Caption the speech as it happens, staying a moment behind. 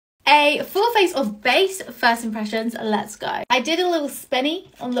A full face of base first impressions. Let's go. I did a little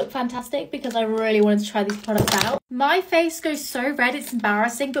spinny on Look Fantastic because I really wanted to try these products out. My face goes so red it's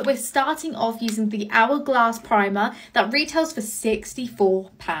embarrassing, but we're starting off using the Hourglass primer that retails for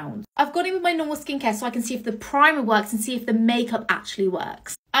 £64. I've gone in with my normal skincare so I can see if the primer works and see if the makeup actually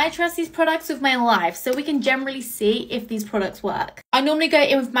works. I trust these products with my life, so we can generally see if these products work. I normally go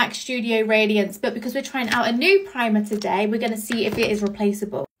in with MAC Studio Radiance, but because we're trying out a new primer today, we're going to see if it is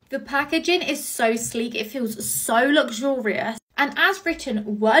replaceable. The packaging is so sleek, it feels so luxurious. And as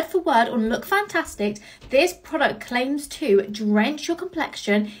written word for word on Look Fantastic, this product claims to drench your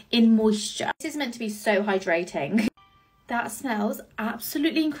complexion in moisture. This is meant to be so hydrating. That smells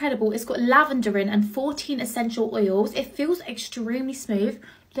absolutely incredible. It's got lavender in and 14 essential oils. It feels extremely smooth.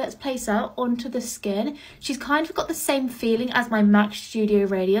 Let's place her onto the skin. She's kind of got the same feeling as my MAC Studio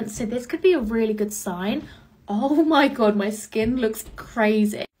Radiance, so this could be a really good sign. Oh my god, my skin looks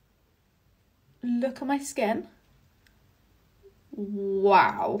crazy. Look at my skin.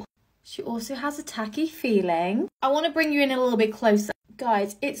 Wow. She also has a tacky feeling. I want to bring you in a little bit closer.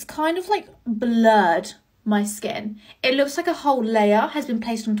 Guys, it's kind of like blurred my skin. It looks like a whole layer has been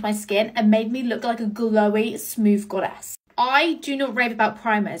placed onto my skin and made me look like a glowy, smooth goddess. I do not rave about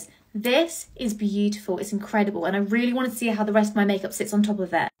primers. This is beautiful. It's incredible. And I really want to see how the rest of my makeup sits on top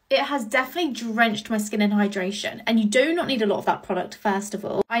of it. It has definitely drenched my skin in hydration. And you do not need a lot of that product, first of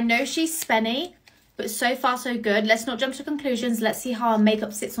all. I know she's spenny, but so far so good. Let's not jump to conclusions. Let's see how our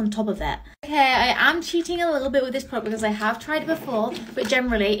makeup sits on top of it. Okay, I am cheating a little bit with this product because I have tried it before, but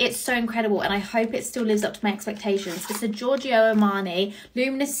generally it's so incredible and I hope it still lives up to my expectations. It's a Giorgio Armani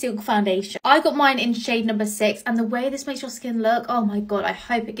Luminous Silk Foundation. I got mine in shade number 6 and the way this makes your skin look, oh my god, I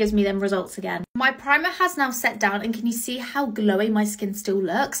hope it gives me them results again. My primer has now set down and can you see how glowy my skin still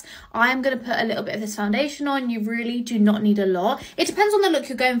looks? I am going to put a little bit of this foundation on. You really do not need a lot. It depends on the look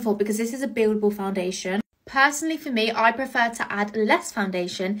you're going for because this is a buildable foundation. Personally, for me, I prefer to add less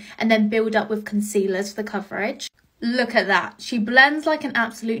foundation and then build up with concealers for the coverage. Look at that. She blends like an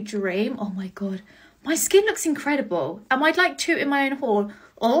absolute dream. Oh my god. My skin looks incredible. Am I like tooting my own horn?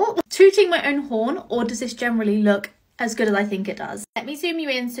 Tooting my own horn? Or does this generally look as good as I think it does? Let me zoom you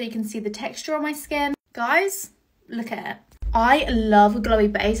in so you can see the texture on my skin. Guys, look at it. I love a glowy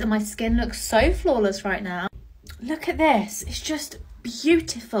base and my skin looks so flawless right now. Look at this. It's just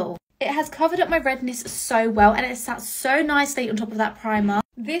beautiful. It has covered up my redness so well and it sat so nicely on top of that primer.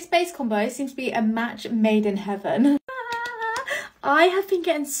 This base combo seems to be a match made in heaven. I have been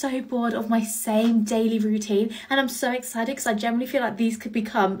getting so bored of my same daily routine and I'm so excited because I generally feel like these could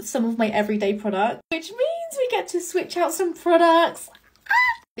become some of my everyday products, which means we get to switch out some products.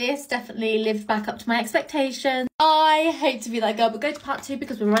 This definitely lived back up to my expectations. I hate to be that girl, but go to part 2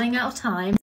 because we're running out of time.